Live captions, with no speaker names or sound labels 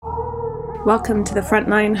Welcome to the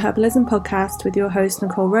Frontline Herbalism podcast with your host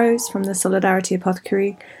Nicole Rose from the Solidarity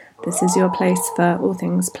Apothecary. This is your place for all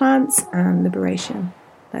things plants and liberation.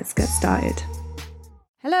 Let's get started.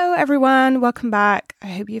 Hello everyone, welcome back. I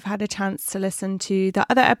hope you've had a chance to listen to the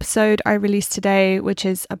other episode I released today, which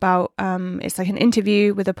is about, it's like an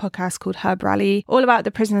interview with a podcast called Herb Rally, all about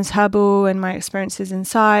the prisoners' herbal and my experiences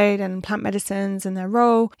inside and plant medicines and their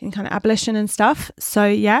role in kind of abolition and stuff. So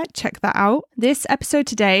yeah, check that out. This episode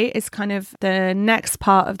today is kind of the next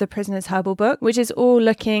part of the prisoners' herbal book, which is all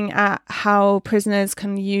looking at how prisoners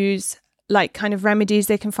can use like kind of remedies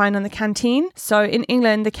they can find on the Canteen. So in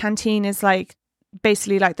England, the Canteen is like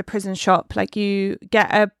basically like the prison shop. Like you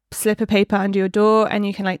get a slip of paper under your door and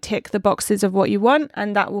you can like tick the boxes of what you want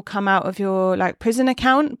and that will come out of your like prison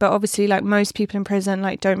account. But obviously like most people in prison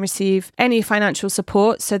like don't receive any financial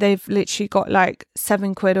support, so they've literally got like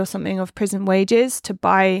 £7 or something of prison wages to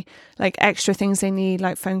buy like extra things they need,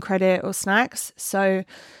 like phone credit or snacks. So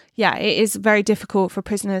yeah, it is very difficult for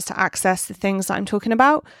prisoners to access the things that I'm talking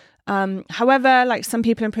about. However, like some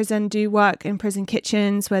people in prison do work in prison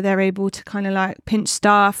kitchens where they're able to kind of like pinch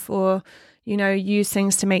stuff or, you know, use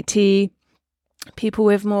things to make tea. People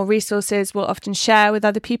with more resources will often share with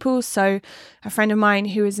other people. So a friend of mine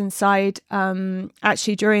who was inside,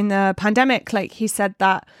 actually during the pandemic, like he said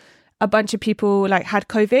that a bunch of people like had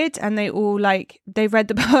COVID and they all like, they read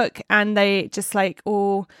the book and they just like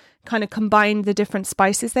all kind of combined the different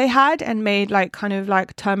spices they had and made like kind of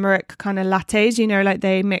like turmeric kind of lattes, you know, like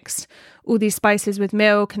they mixed all these spices with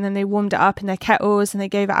milk and then they warmed it up in their kettles and they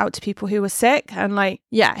gave it out to people who were sick. And like,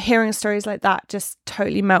 yeah, hearing stories like that just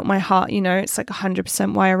totally melt my heart, you know. It's like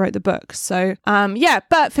 100% why I wrote the book. So yeah,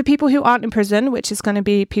 but for people who aren't in prison, which is going to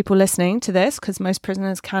be people listening to this because most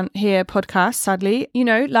prisoners can't hear podcasts, sadly, you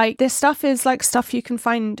know, like this stuff is like stuff you can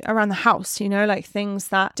find around the house, you know, like things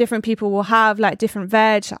that different people will have, like different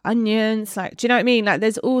veg, like onions, like, do you know what I mean? Like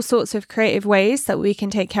there's all sorts of creative ways that we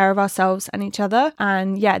can take care of ourselves and each other.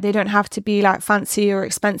 And yeah, they don't have to be like fancy or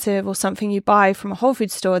expensive or something you buy from a whole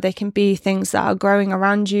food store. They can be things that are growing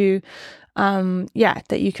around you,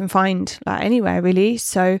 that you can find like anywhere really.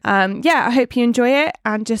 So yeah, I hope you enjoy it.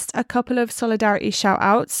 And just a couple of solidarity shout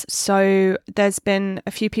outs. So there's been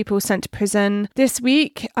a few people sent to prison this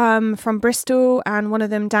week from Bristol, and one of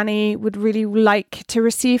them, Danny, would really like to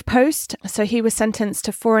receive post. So he was sentenced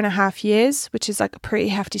to 4.5 years, which is like a pretty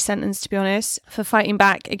hefty sentence to be honest, for fighting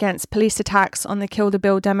back against police attacks on the Kill the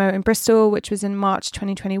Bill demo in Bristol, which was in March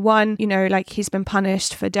 2021. You know, like he's been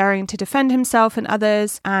punished for daring to defend himself and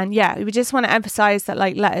others. And yeah, we just want to emphasize that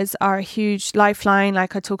like letters are a huge lifeline.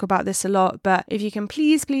 Like I talk about this a lot, but if you can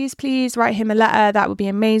please write him a letter, that would be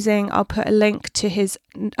amazing. I'll put a link to his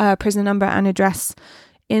prison number and address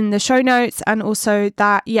in the show notes. And also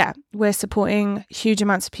that, yeah, we're supporting huge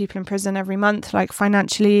amounts of people in prison every month, like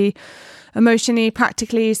financially, emotionally,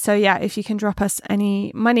 practically. So yeah, if you can drop us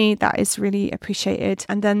any money, that is really appreciated.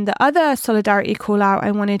 And then the other solidarity call out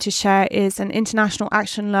I wanted to share is an international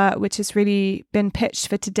action alert, which has really been pitched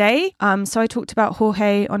for today. So I talked about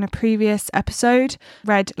Jorge on a previous episode,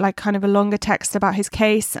 read like kind of a longer text about his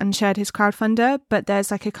case and shared his crowdfunder, but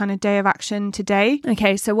there's like a kind of day of action today.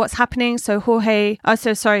 Okay, so what's happening? So Jorge's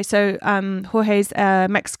a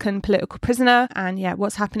Mexican political prisoner. And yeah,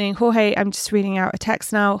 what's happening? Jorge, I'm just reading out a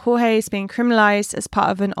text now. Jorge is being criminalized as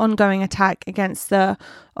part of an ongoing attack against the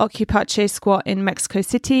Ocupache squat in Mexico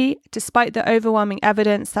City. Despite the overwhelming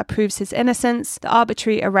evidence that proves his innocence, the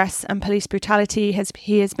arbitrary arrests and police brutality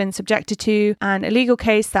he has been subjected to, and a legal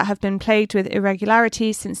case that have been plagued with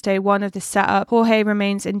irregularities since day one of the setup, Jorge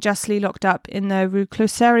remains unjustly locked up in the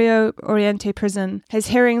Reclusorio Oriente prison. His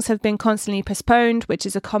hearings have been constantly postponed, which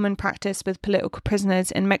is a common practice with political prisoners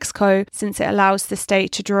in Mexico, since it allows the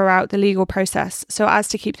state to draw out the legal process so as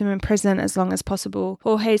to keep them in prison as long as possible.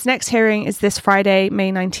 Jorge's next hearing is this Friday,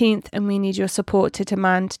 May 19th, and we need your support to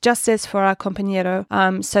demand justice for our compañero.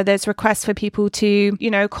 So there's requests for people to,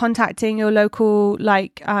 you know, contacting your local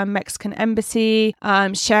like Mexican embassy,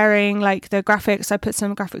 sharing like the graphics. I put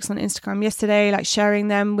some graphics on Instagram yesterday, like sharing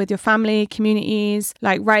them with your family, communities,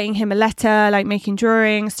 like writing him a letter, like making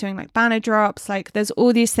drawings, doing like banner drops. Like there's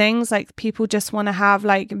all these things, like people just want to have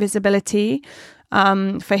like visibility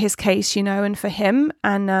for his case, you know, and for him.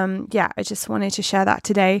 And yeah, I just wanted to share that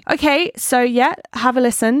today. Okay, so yeah, have a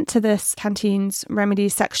listen to this Canteen's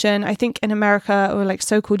Remedies section. I think in America, or like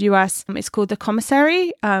so-called US, it's called the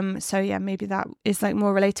Commissary. So yeah, maybe that is like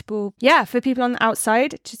more relatable. Yeah, for people on the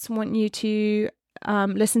outside, just want you to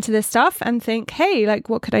listen to this stuff and think, hey, like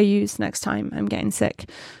what could I use next time I'm getting sick?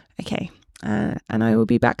 Okay, and I will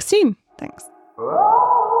be back soon. Thanks.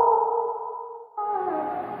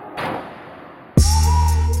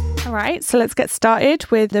 All right, so let's get started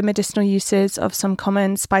with the medicinal uses of some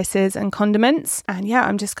common spices and condiments. And yeah,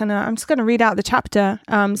 I'm just gonna read out the chapter.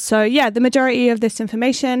 The majority of this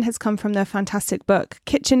information has come from the fantastic book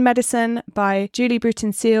Kitchen Medicine by Julie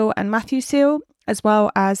Bruton Seal and Matthew Seal, as well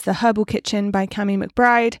as The Herbal Kitchen by Cami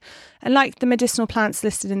McBride. And like the medicinal plants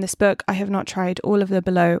listed in this book, I have not tried all of the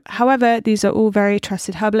below. However, these are all very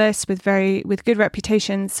trusted herbalists with good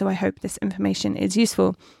reputations, so I hope this information is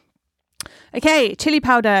useful. Okay, chili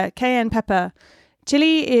powder, cayenne pepper.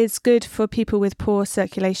 Chili is good for people with poor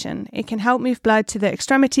circulation. It can help move blood to the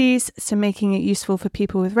extremities, so making it useful for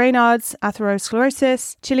people with Raynaud's,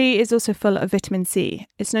 atherosclerosis. Chili is also full of vitamin C.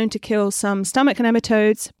 It's known to kill some stomach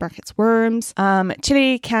nematodes, worms.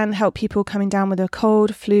 Chili can help people coming down with a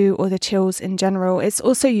cold, flu, or the chills in general. It's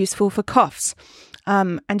also useful for coughs.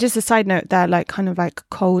 And just a side note, they're like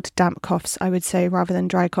cold, damp coughs, I would say, rather than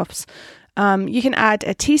dry coughs. You can add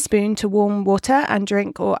a teaspoon to warm water and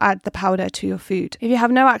drink, or add the powder to your food. If you have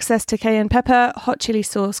no access to cayenne pepper, hot chili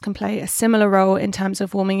sauce can play a similar role in terms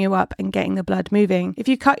of warming you up and getting the blood moving. If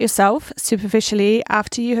you cut yourself superficially,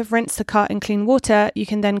 after you have rinsed the cut in clean water, you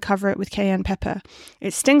can then cover it with cayenne pepper.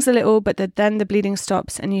 It stings a little, but then the bleeding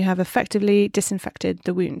stops and you have effectively disinfected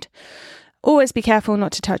the wound. Always be careful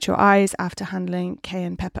not to touch your eyes after handling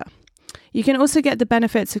cayenne pepper. You can also get the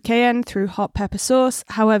benefits of cayenne through hot pepper sauce.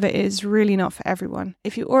 However, it is really not for everyone.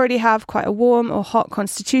 If you already have quite a warm or hot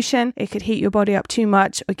constitution, it could heat your body up too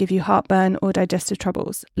much or give you heartburn or digestive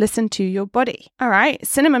troubles. Listen to your body. All right,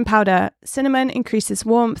 cinnamon powder. Cinnamon increases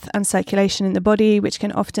warmth and circulation in the body, which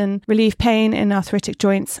can often relieve pain in arthritic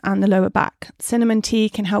joints and the lower back. Cinnamon tea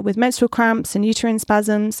can help with menstrual cramps and uterine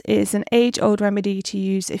spasms. It is an age-old remedy to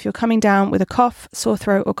use if you're coming down with a cough, sore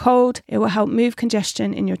throat, or cold. It will help move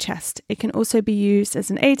congestion in your chest. It can also be used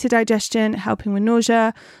as an aid to digestion, helping with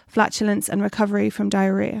nausea, flatulence, and recovery from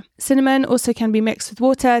diarrhea. Cinnamon also can be mixed with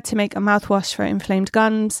water to make a mouthwash for inflamed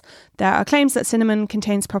gums. There are claims that cinnamon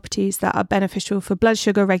contains properties that are beneficial for blood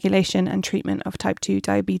sugar regulation and treatment of type 2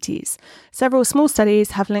 diabetes. Several small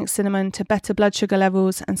studies have linked cinnamon to better blood sugar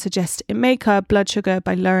levels and suggest it may curb blood sugar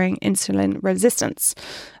by lowering insulin resistance.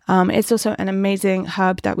 It's also an amazing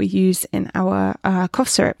herb that we use in our cough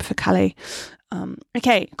syrup for Calais.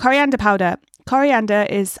 Coriander powder. Coriander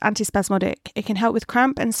is antispasmodic. It can help with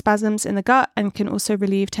cramp and spasms in the gut and can also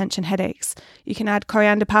relieve tension headaches. You can add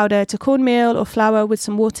coriander powder to cornmeal or flour with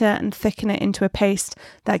some water and thicken it into a paste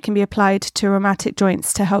that can be applied to rheumatic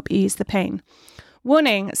joints to help ease the pain.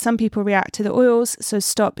 Warning, some people react to the oils, so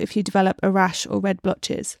stop if you develop a rash or red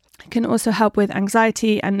blotches. It can also help with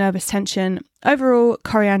anxiety and nervous tension. Overall,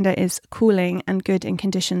 coriander is cooling and good in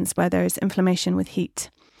conditions where there is inflammation with heat.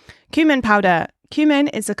 Cumin powder. Cumin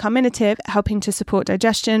is a carminative, helping to support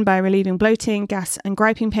digestion by relieving bloating, gas, and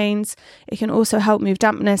griping pains. It can also help move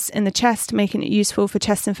dampness in the chest, making it useful for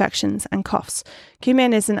chest infections and coughs.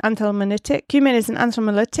 Cumin is an anthelmintic.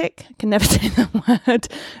 I can never say that word,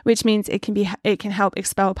 which means it can help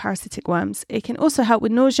expel parasitic worms. It can also help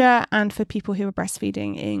with nausea, and for people who are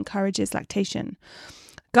breastfeeding, it encourages lactation.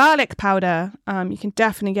 Garlic powder. You can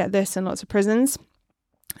definitely get this in lots of prisons.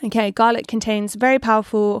 Garlic contains very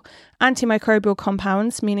powerful antimicrobial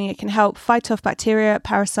compounds, meaning it can help fight off bacteria,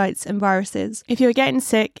 parasites, and viruses. If you're getting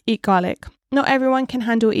sick, eat garlic. Not everyone can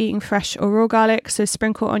handle eating fresh or raw garlic, so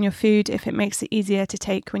sprinkle on your food if it makes it easier to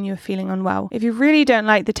take when you're feeling unwell. If you really don't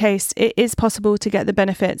like the taste, it is possible to get the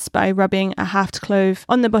benefits by rubbing a halved clove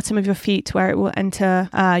on the bottom of your feet where it will enter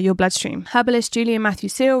your bloodstream. Herbalist Julie and Matthew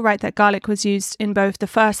Seal write that garlic was used in both the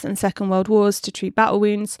First and Second World Wars to treat battle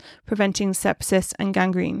wounds, preventing sepsis and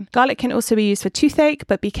gangrene. Garlic can also be used for toothache,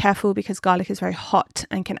 but be careful because garlic is very hot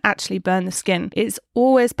and can actually burn the skin. It's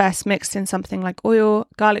always best mixed in something like oil.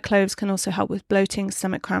 Garlic cloves can also help with bloating,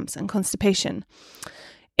 stomach cramps, and constipation.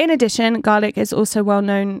 In addition, garlic is also a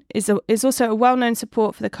well-known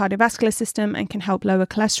support for the cardiovascular system and can help lower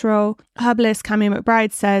cholesterol. Herbalist Cami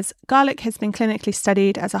McBride says, garlic has been clinically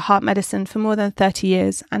studied as a heart medicine for more than 30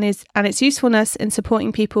 years and its usefulness in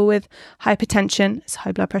supporting people with hypertension,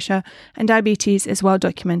 high blood pressure, and diabetes is well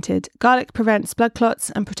documented. Garlic prevents blood clots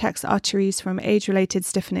and protects arteries from age-related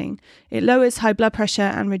stiffening. It lowers high blood pressure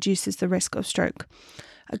and reduces the risk of stroke.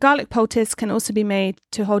 A garlic poultice can also be made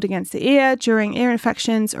to hold against the ear during ear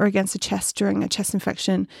infections or against the chest during a chest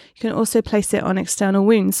infection. You can also place it on external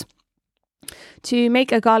wounds. To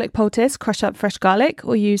make a garlic poultice, crush up fresh garlic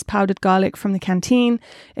or use powdered garlic from the canteen.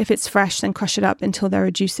 If it's fresh, then crush it up until there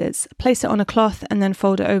are juices. Place it on a cloth and then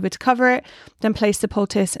fold it over to cover it. Then place the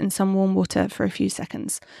poultice in some warm water for a few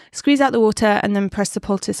seconds. Squeeze out the water and then press the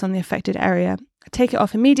poultice on the affected area. Take it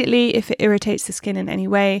off immediately if it irritates the skin in any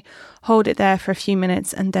way. Hold it there for a few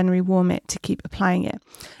minutes and then rewarm it to keep applying it.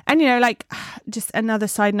 And, just another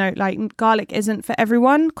side note, garlic isn't for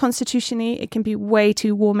everyone. Constitutionally, it can be way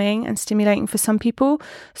too warming and stimulating for some people.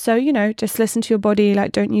 So, just listen to your body.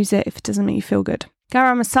 Don't use it if it doesn't make you feel good.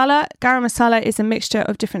 Garam masala. Garam masala is a mixture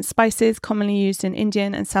of different spices commonly used in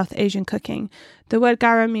Indian and South Asian cooking. The word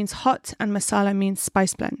garam means hot and masala means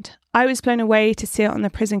spice blend. I was blown away to see it on the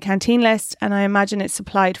prison canteen list, and I imagine it's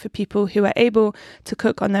supplied for people who are able to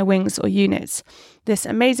cook on their wings or units. This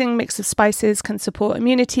amazing mix of spices can support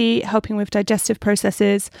immunity, helping with digestive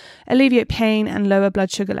processes, alleviate pain, and lower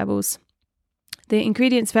blood sugar levels. The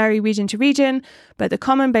ingredients vary region to region, but the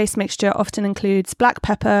common base mixture often includes black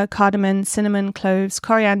pepper, cardamom, cinnamon, cloves,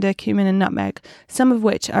 coriander, cumin, and nutmeg, some of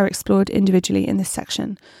which are explored individually in this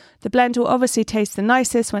section. The blend will obviously taste the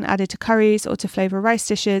nicest when added to curries or to flavour rice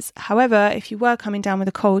dishes. However, if you were coming down with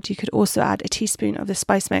a cold, you could also add a teaspoon of the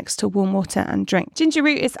spice mix to warm water and drink. Ginger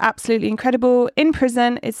root is absolutely incredible. In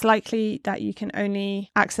prison, it's likely that you can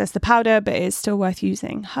only access the powder, but it is still worth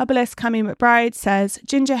using. Herbalist Cammy McBride says,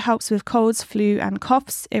 ginger helps with colds, flu and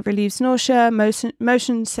coughs. It relieves nausea,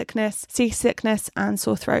 motion sickness, seasickness and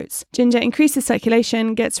sore throats. Ginger increases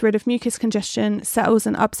circulation, gets rid of mucus congestion, settles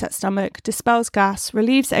an upset stomach, dispels gas,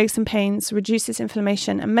 relieves aches and pains, reduces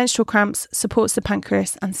inflammation and menstrual cramps, supports the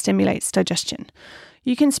pancreas and stimulates digestion.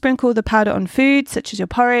 You can sprinkle the powder on food, such as your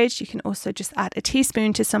porridge. You can also just add a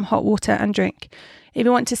teaspoon to some hot water and drink. If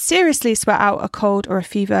you want to seriously sweat out a cold or a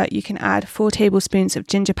fever, you can add 4 tablespoons of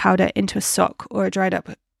ginger powder into a sock or tied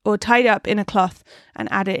up in a cloth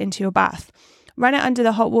and add it into your bath. Run it under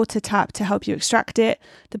the hot water tap to help you extract it.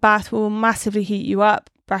 The bath will massively heat you up.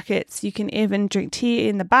 Brackets, you can even drink tea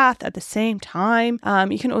in the bath at the same time.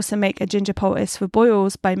 You can also make a ginger poultice for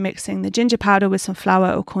boils by mixing the ginger powder with some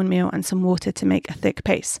flour or cornmeal and some water to make a thick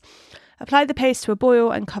paste. Apply the paste to a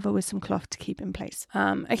boil and cover with some cloth to keep in place.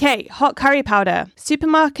 Hot curry powder.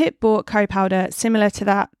 Supermarket bought curry powder similar to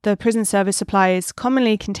that the prison service supplies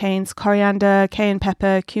commonly contains coriander, cayenne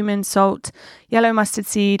pepper, cumin, salt, yellow mustard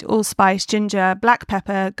seed, allspice, ginger, black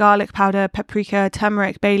pepper, garlic powder, paprika,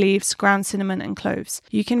 turmeric, bay leaves, ground cinnamon and cloves.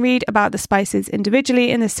 You can read about the spices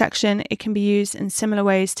individually in this section. It can be used in similar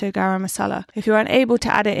ways to garam masala. If you're unable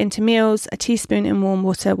to add it into meals, a teaspoon in warm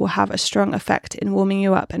water will have a strong effect in warming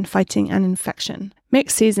you up and fighting an infection.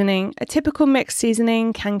 Mixed seasoning. A typical mixed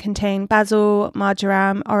seasoning can contain basil,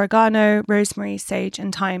 marjoram, oregano, rosemary, sage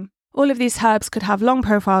and thyme. All of these herbs could have long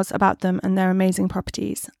profiles about them and their amazing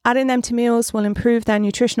properties. Adding them to meals will improve their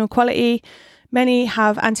nutritional quality. Many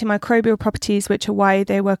have antimicrobial properties, which are why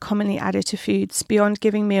they were commonly added to foods, beyond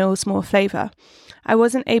giving meals more flavour. I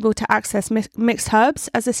wasn't able to access mixed herbs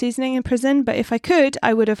as a seasoning in prison, but if I could,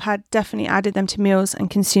 I would have definitely added them to meals and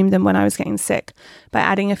consumed them when I was getting sick by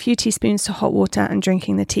adding a few teaspoons to hot water and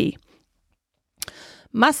drinking the tea.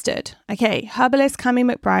 Mustard. Herbalist Cammy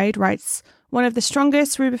McBride writes, one of the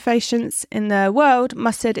strongest rubefacients in the world,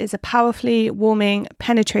 mustard is a powerfully warming,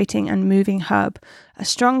 penetrating and moving herb. A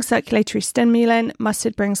strong circulatory stimulant,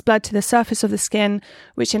 mustard brings blood to the surface of the skin,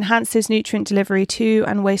 which enhances nutrient delivery to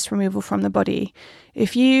and waste removal from the body.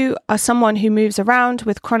 If you are someone who moves around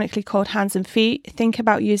with chronically cold hands and feet, think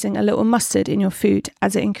about using a little mustard in your food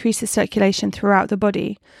as it increases circulation throughout the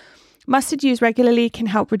body. Mustard used regularly can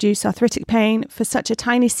help reduce arthritic pain. For such a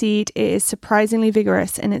tiny seed, it is surprisingly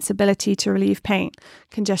vigorous in its ability to relieve pain,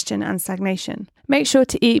 congestion and stagnation. Make sure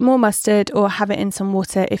to eat more mustard or have it in some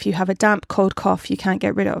water if you have a damp, cold cough you can't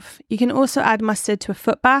get rid of. You can also add mustard to a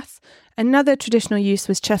foot bath. Another traditional use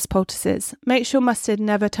was chest poultices. Make sure mustard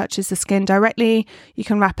never touches the skin directly. You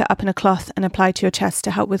can wrap it up in a cloth and apply to your chest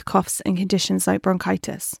to help with coughs and conditions like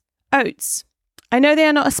bronchitis. Oats. I know they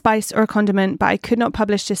are not a spice or a condiment, but I could not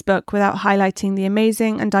publish this book without highlighting the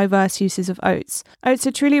amazing and diverse uses of oats. Oats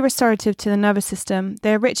are truly restorative to the nervous system.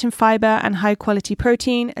 They are rich in fibre and high-quality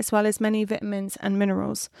protein, as well as many vitamins and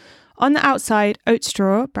minerals. On the outside, oat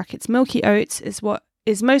straw, brackets milky oats, is what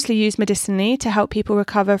is mostly used medicinally to help people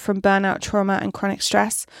recover from burnout, trauma and chronic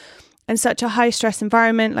stress. In such a high-stress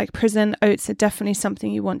environment like prison, oats are definitely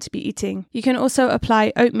something you want to be eating. You can also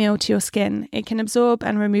apply oatmeal to your skin. It can absorb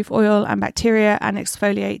and remove oil and bacteria and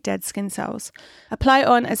exfoliate dead skin cells. Apply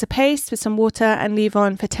on as a paste with some water and leave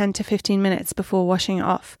on for 10 to 15 minutes before washing it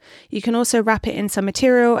off. You can also wrap it in some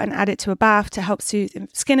material and add it to a bath to help soothe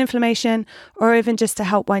skin inflammation or even just to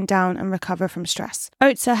help wind down and recover from stress.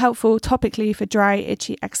 Oats are helpful topically for dry,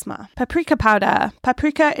 itchy eczema. Paprika powder.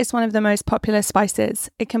 Paprika is one of the most popular spices.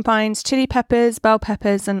 It combines chili peppers, bell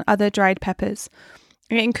peppers, and other dried peppers.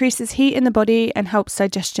 It increases heat in the body and helps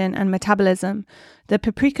digestion and metabolism. The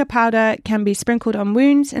paprika powder can be sprinkled on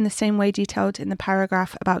wounds in the same way detailed in the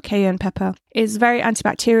paragraph about cayenne pepper. It is very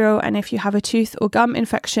antibacterial, and if you have a tooth or gum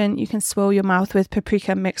infection, you can swirl your mouth with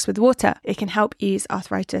paprika mixed with water. It can help ease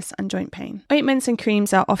arthritis and joint pain. Ointments and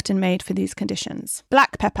creams are often made for these conditions.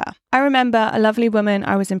 Black pepper. I remember a lovely woman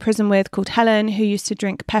I was in prison with called Helen who used to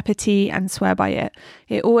drink pepper tea and swear by it.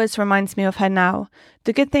 It always reminds me of her now.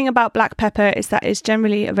 The good thing about black pepper is that it's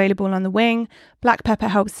generally available on the wing. Black pepper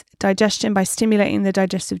helps digestion by stimulating the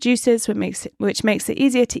digestive juices, which makes it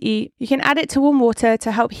easier to eat. You can add it to warm water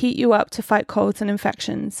to help heat you up to fight colds and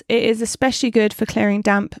infections. It is especially good for clearing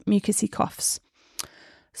damp, mucousy coughs.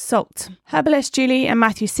 Salt. Herbalist Julie and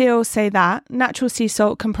Matthew Seal say that natural sea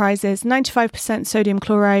salt comprises 95% sodium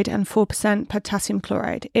chloride and 4% potassium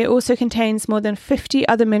chloride. It also contains more than 50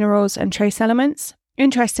 other minerals and trace elements.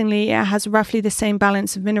 Interestingly, it has roughly the same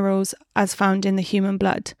balance of minerals as found in the human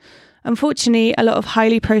blood. Unfortunately, a lot of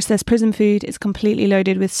highly processed prison food is completely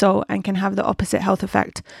loaded with salt and can have the opposite health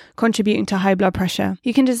effect, contributing to high blood pressure.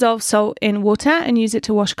 You can dissolve salt in water and use it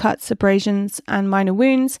to wash cuts, abrasions, and minor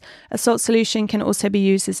wounds. A salt solution can also be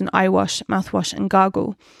used as an eye wash, mouthwash, and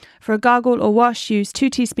gargle. For a gargle or wash, use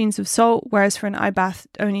 2 teaspoons of salt, whereas for an eye bath,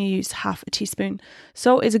 only use half a teaspoon.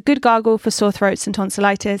 Salt is a good gargle for sore throats and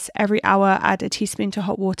tonsillitis. Every hour, add a teaspoon to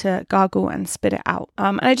hot water, gargle, and spit it out.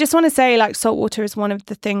 And I just want to say, salt water is one of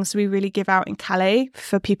the things we really give out in Calais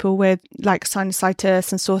for people with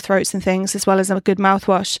sinusitis and sore throats and things, as well as a good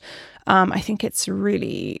mouthwash. I think it's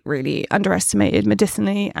really, really underestimated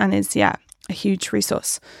medicinally and is, a huge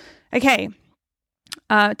resource. Okay,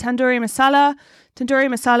 tandoori masala. Tandoori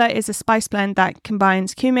masala is a spice blend that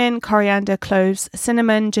combines cumin, coriander, cloves,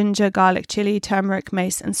 cinnamon, ginger, garlic, chili, turmeric,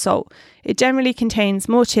 mace, and salt. It generally contains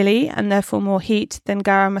more chili and therefore more heat than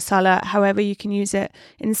garam masala. However, you can use it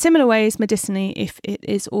in similar ways medicinally if it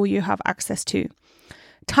is all you have access to.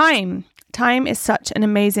 Thyme. Thyme is such an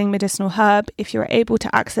amazing medicinal herb. If you're able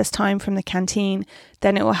to access thyme from the canteen,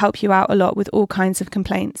 then it will help you out a lot with all kinds of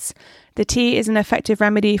complaints. The tea is an effective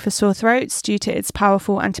remedy for sore throats due to its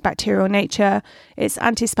powerful antibacterial nature. Its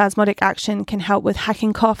antispasmodic action can help with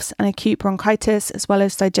hacking coughs and acute bronchitis, as well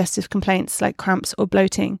as digestive complaints like cramps or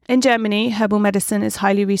bloating. In Germany, herbal medicine is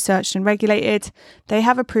highly researched and regulated. They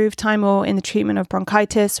have approved thyme oil in the treatment of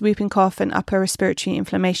bronchitis, whooping cough, and upper respiratory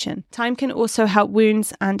inflammation. Thyme can also help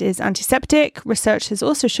wounds and is antiseptic. Research has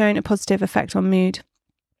also shown a positive effect on mood.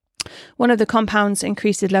 One of the compounds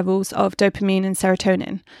increases levels of dopamine and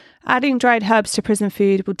serotonin. Adding dried herbs to prison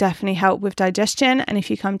food will definitely help with digestion, and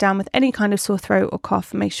if you come down with any kind of sore throat or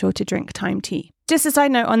cough, make sure to drink thyme tea. Just a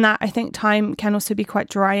side note on that, I think thyme can also be quite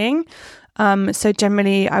drying. So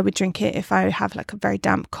generally I would drink it if I have a very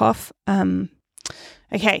damp cough.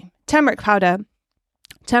 Okay, turmeric powder.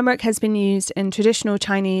 Turmeric has been used in traditional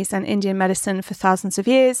Chinese and Indian medicine for thousands of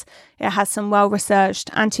years. It has some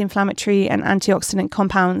well-researched anti-inflammatory and antioxidant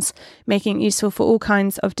compounds, making it useful for all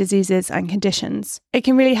kinds of diseases and conditions. It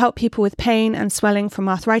can really help people with pain and swelling from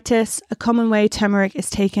arthritis. A common way turmeric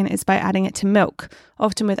is taken is by adding it to milk,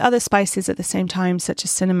 often with other spices at the same time, such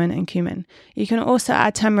as cinnamon and cumin. You can also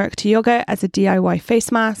add turmeric to yogurt as a DIY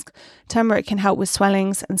face mask. Turmeric can help with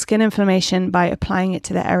swellings and skin inflammation by applying it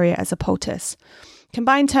to the area as a poultice.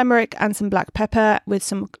 Combine turmeric and some black pepper with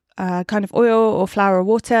some kind of oil or flour or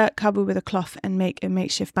water, cover with a cloth and make a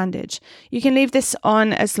makeshift bandage. You can leave this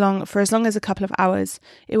on for as long as a couple of hours.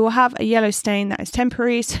 It will have a yellow stain that is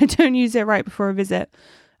temporary, so don't use it right before a visit.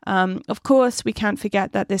 Of course, we can't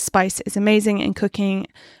forget that this spice is amazing in cooking,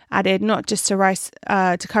 added not just to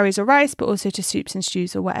curries or rice, but also to soups and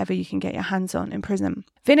stews or whatever you can get your hands on in prison.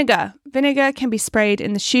 Vinegar. Vinegar can be sprayed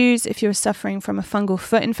in the shoes if you're suffering from a fungal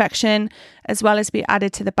foot infection, as well as be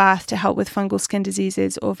added to the bath to help with fungal skin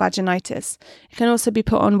diseases or vaginitis. It can also be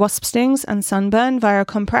put on wasp stings and sunburn via a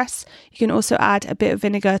compress. You can also add a bit of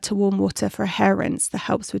vinegar to warm water for a hair rinse that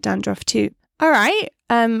helps with dandruff too. All right.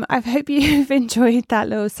 I hope you've enjoyed that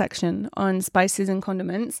little section on spices and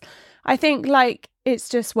condiments. I think it's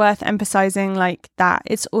just worth emphasizing that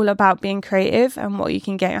it's all about being creative and what you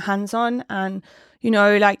can get your hands on. And,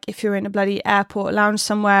 if you're in a bloody airport lounge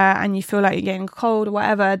somewhere and you feel like you're getting cold or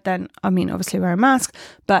whatever, then, obviously wear a mask.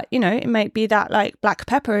 But, it might be that black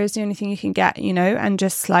pepper is the only thing you can get, and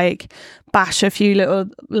just bash a few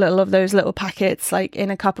little of those little packets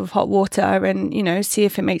in a cup of hot water and, see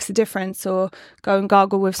if it makes a difference, or go and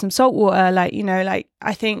gargle with some salt water.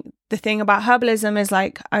 I think the thing about herbalism is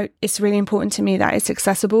it's really important to me that it's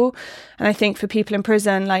accessible. And I think for people in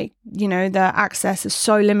prison, the access is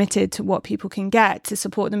so limited to what people can get to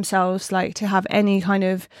support themselves, to have any kind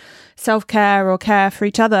of self-care or care for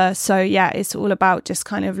each other. So yeah, it's all about just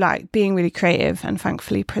kind of being really creative, and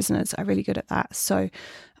thankfully prisoners are really good at that. So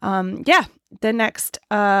the next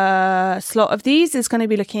slot of these is going to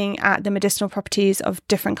be looking at the medicinal properties of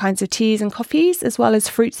different kinds of teas and coffees, as well as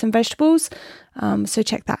fruits and vegetables. So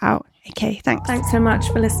check that out. Okay, thanks. Thanks so much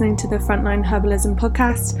for listening to the Frontline Herbalism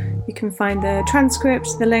podcast. You can find the transcript,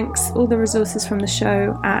 the links, all the resources from the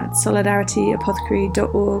show at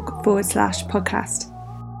solidarityapothecary.org/podcast.